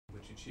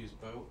choose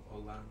boat or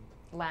land?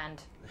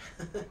 Land.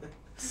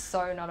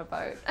 So not a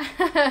boat.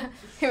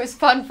 It was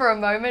fun for a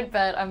moment,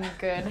 but I'm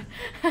good.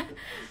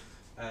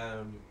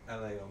 LA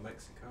or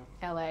Mexico?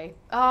 LA.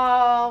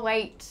 Oh,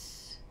 wait.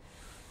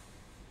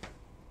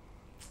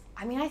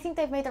 I mean, I think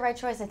they've made the right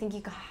choice. I think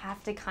you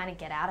have to kind of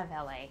get out of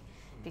LA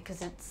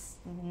because it's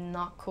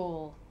not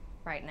cool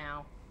right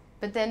now.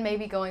 But then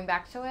maybe going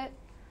back to it.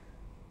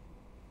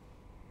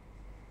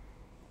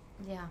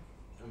 Yeah.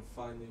 And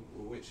finally,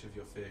 which of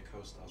your fair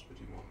co-stars would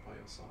you want by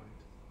your side?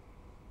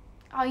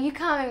 Oh, you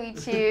can't make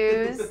me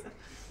choose.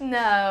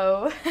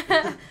 No.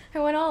 I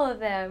want all of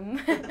them.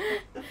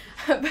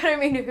 But I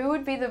mean, who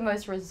would be the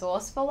most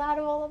resourceful out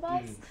of all of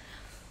us?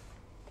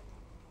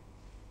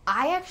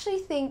 I actually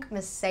think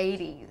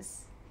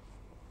Mercedes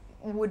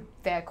would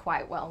fare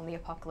quite well in the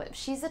apocalypse.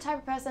 She's the type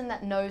of person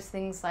that knows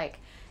things like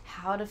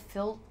how to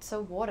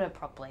filter water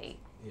properly.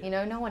 Yeah. You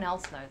know, no one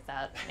else knows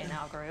that in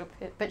our group,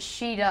 but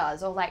she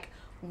does. Or like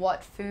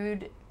what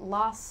food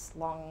lasts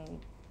longest.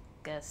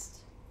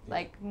 Yeah.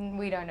 Like,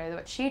 we don't know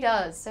what she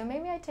does, so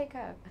maybe I'd take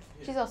her.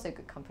 Yeah. She's also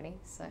good company,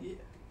 so. Yeah,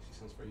 she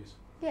sounds very useful.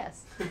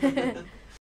 Yes.